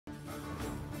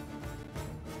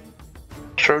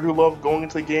sure do love going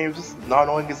into games just not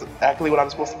knowing exactly what I'm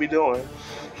supposed to be doing.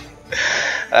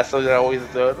 That's something I always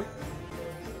did.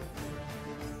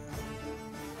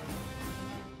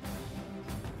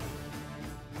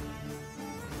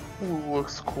 Who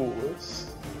looks coolest?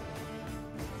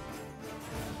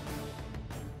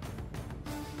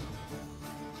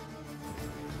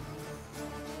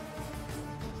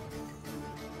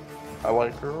 I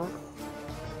like her.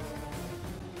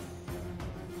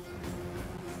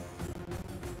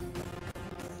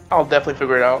 I'll definitely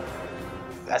figure it out.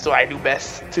 That's what I do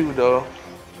best too, though.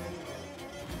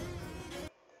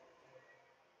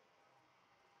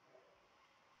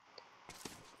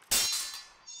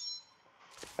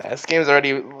 This game's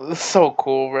already so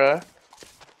cool, bruh.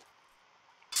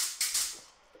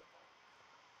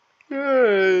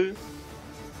 Yay.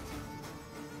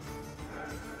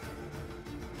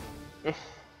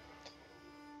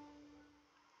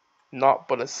 Not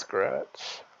but a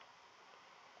scratch.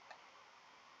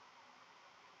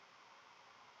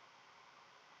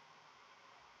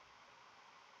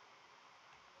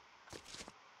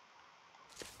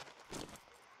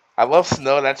 I love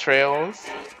snow that trails.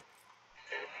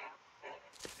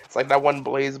 It's like that one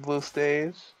Blaze Blue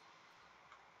stage.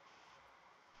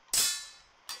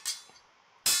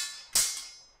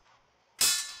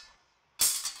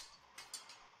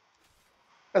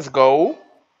 Let's go.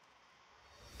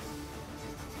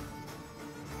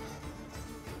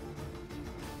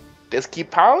 Just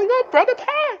keep piling up, brother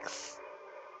packs.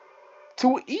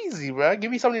 Too easy, bro.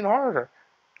 Give me something harder.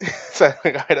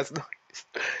 Guy that's nice.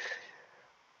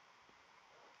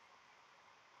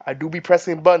 I do be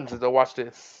pressing buttons to watch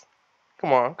this.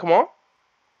 Come on, come on.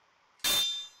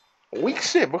 Weak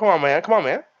shit, but come on, man. Come on,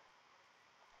 man.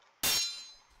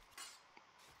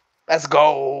 Let's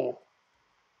go.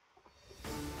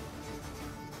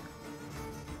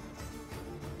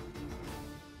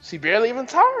 She barely even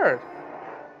tired.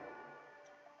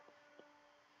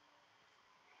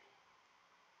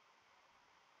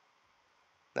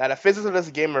 Now the physics of this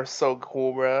game are so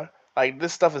cool, bro. Like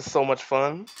this stuff is so much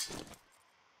fun.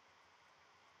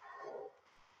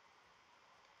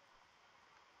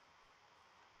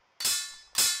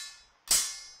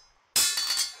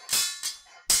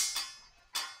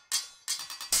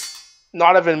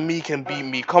 Not even me can beat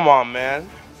me. Come on, man.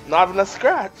 Not even a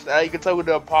scratch. You can tell who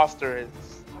the imposter is.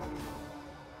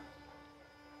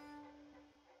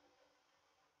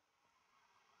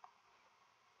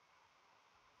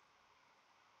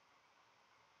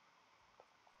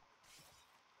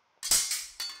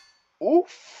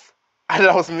 Oof. I thought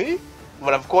that was me.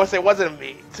 But of course it wasn't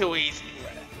me. Too easy.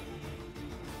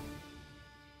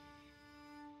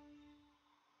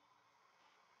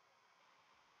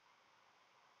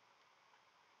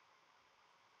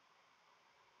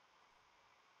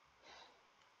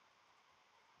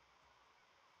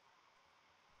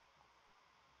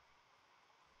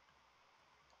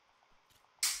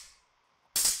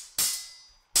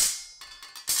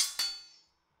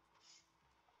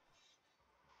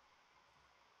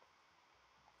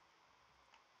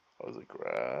 That was a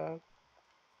grab.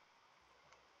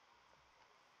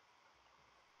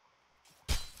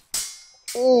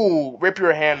 Ooh, rip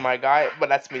your hand, my guy. But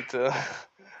that's me too.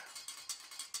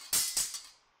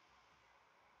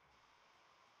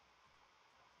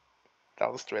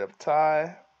 That was straight up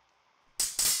tie.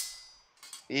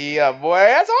 Yeah, boy.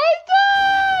 That's what I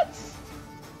thought.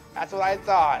 That's what I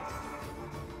thought.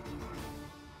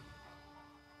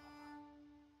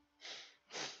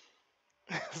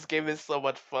 This game is so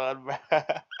much fun, man.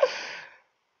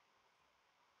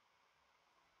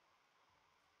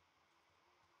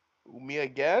 Me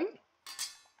again?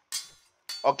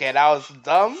 Okay, that was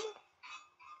dumb.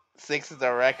 6 is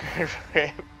the record for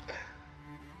him.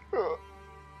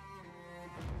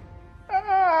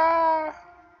 Ah.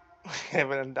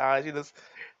 Evan died. She just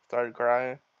started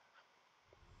crying.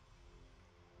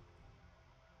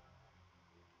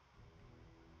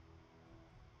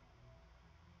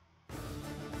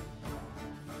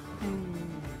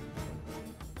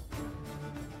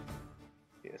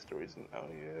 Yeah, story isn't out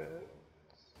yet.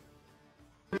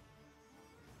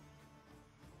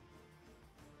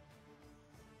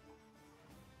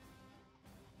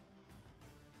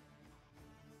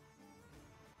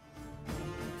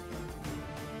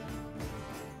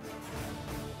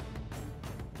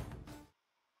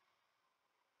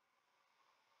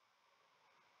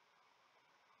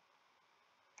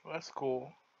 Well, that's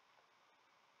cool.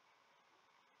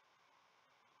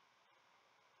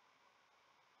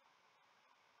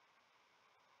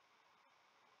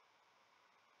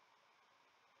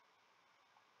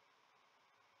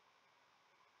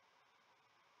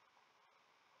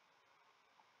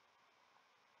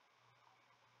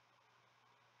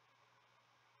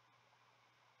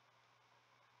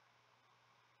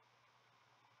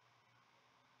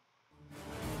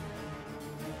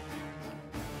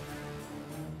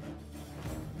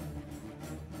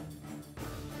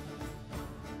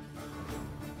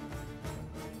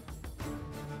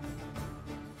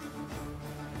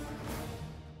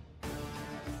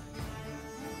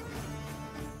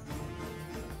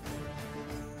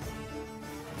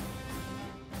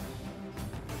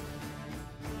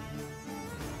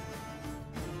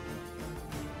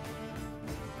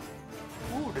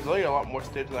 There's really a lot more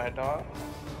stages than I thought.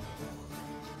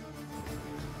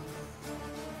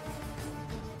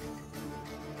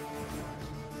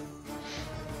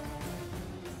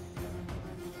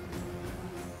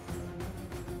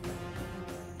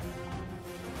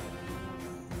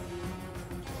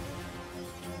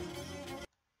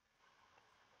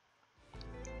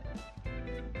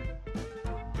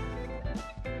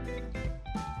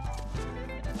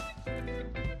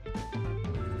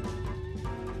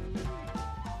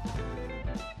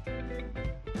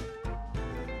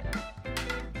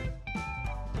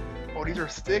 Oh, these are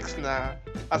sticks now.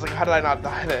 I was like, how did I not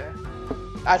die there?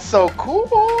 That's so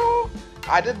cool!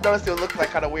 I didn't notice it looked like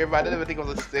kind of weird, but I didn't even think it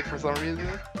was a stick for some reason.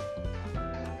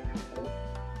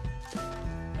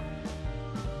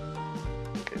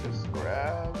 Okay, just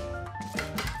grab.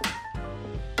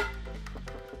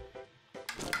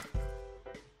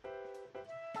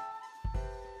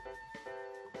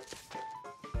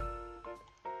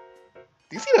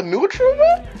 Do you see the neutral,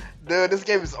 man? Dude, this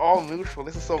game is all neutral.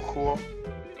 This is so cool.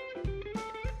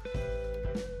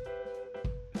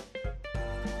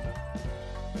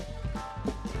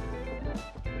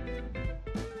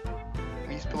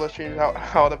 These pillars change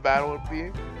how the battle would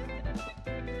be.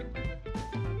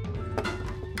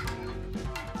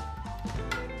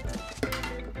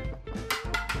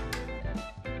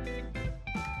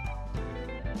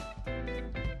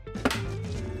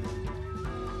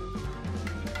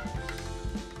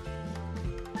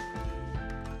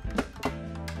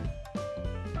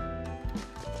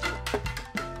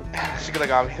 She could have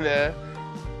got me there.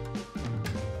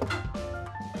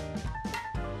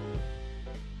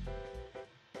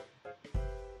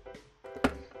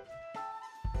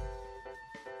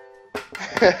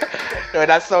 Yo,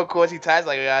 that's so cool. She tags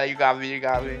like, yeah, you got me, you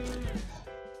got me.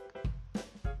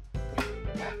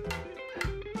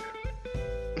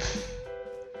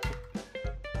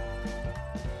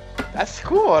 That's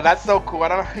cool. That's so cool. I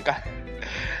don't know how I got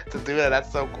to do that.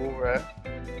 That's so cool, bro.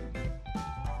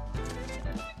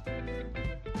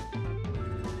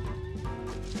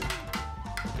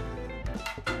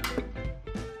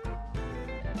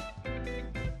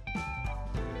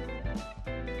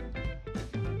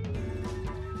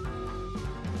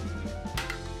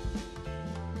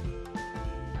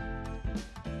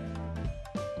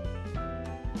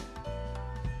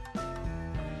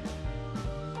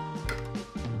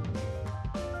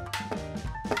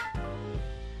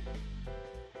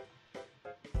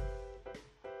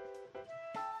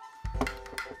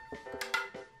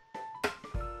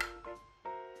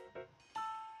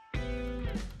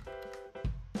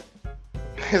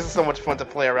 This is so much fun to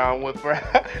play around with, bro.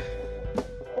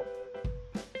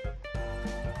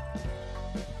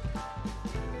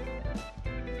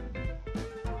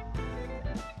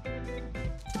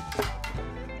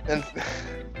 And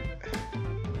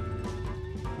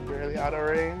barely out of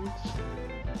range.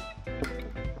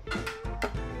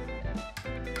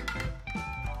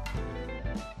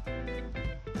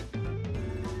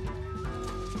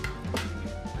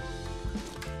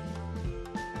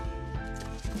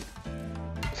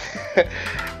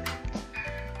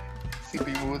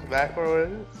 CP moves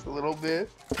backwards a little bit.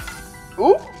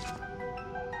 Ooh!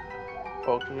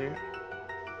 Poked me.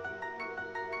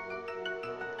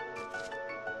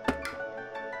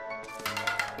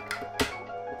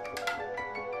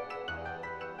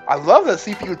 I love the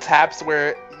CPU taps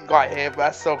where you got hit, but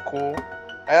that's so cool.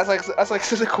 And that's like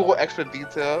such a cool extra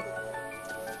detail.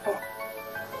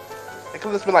 It could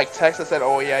have just been like text that said,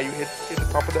 "Oh yeah, you hit the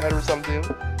top of the head or something."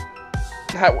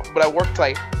 But I worked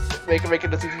like making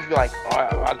the CPU be like,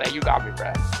 "Oh, that you got me,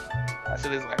 bruh." That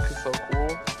shit is like so cool.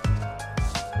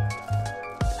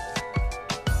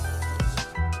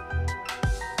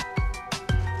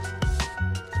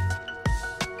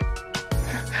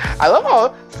 I love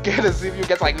how scared the CPU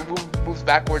gets like moves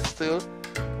backwards too.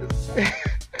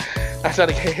 I try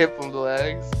to get hit from the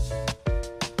legs.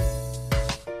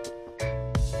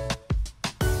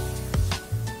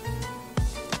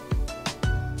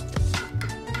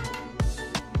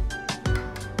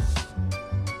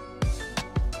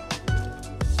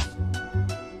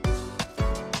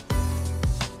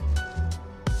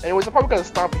 Anyways, I'm probably gonna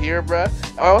stop here, bruh.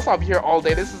 I'll stop here all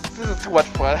day. This is too much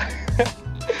fun.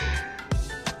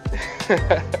 Wait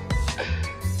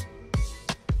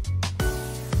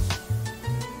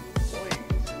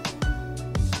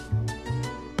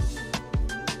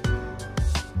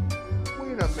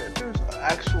a minute, there's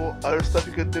actual other stuff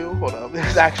you could do. Hold up,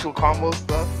 there's actual combo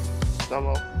stuff. I don't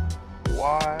know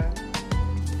why.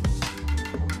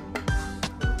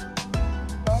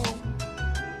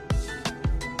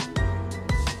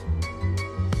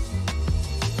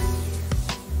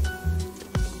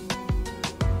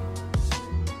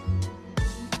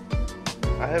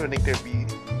 I didn't think there'd be.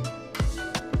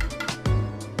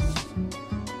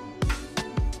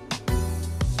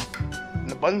 And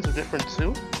the buttons are different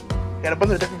too. Yeah, the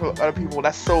buttons are different from other people.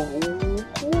 That's so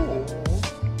cool.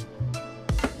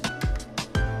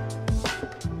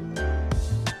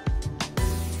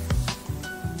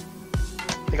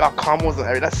 They got combos and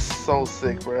everything. That's so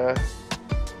sick, bruh.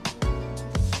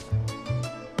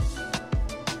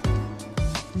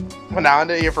 Well, now I'm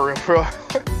in here for real.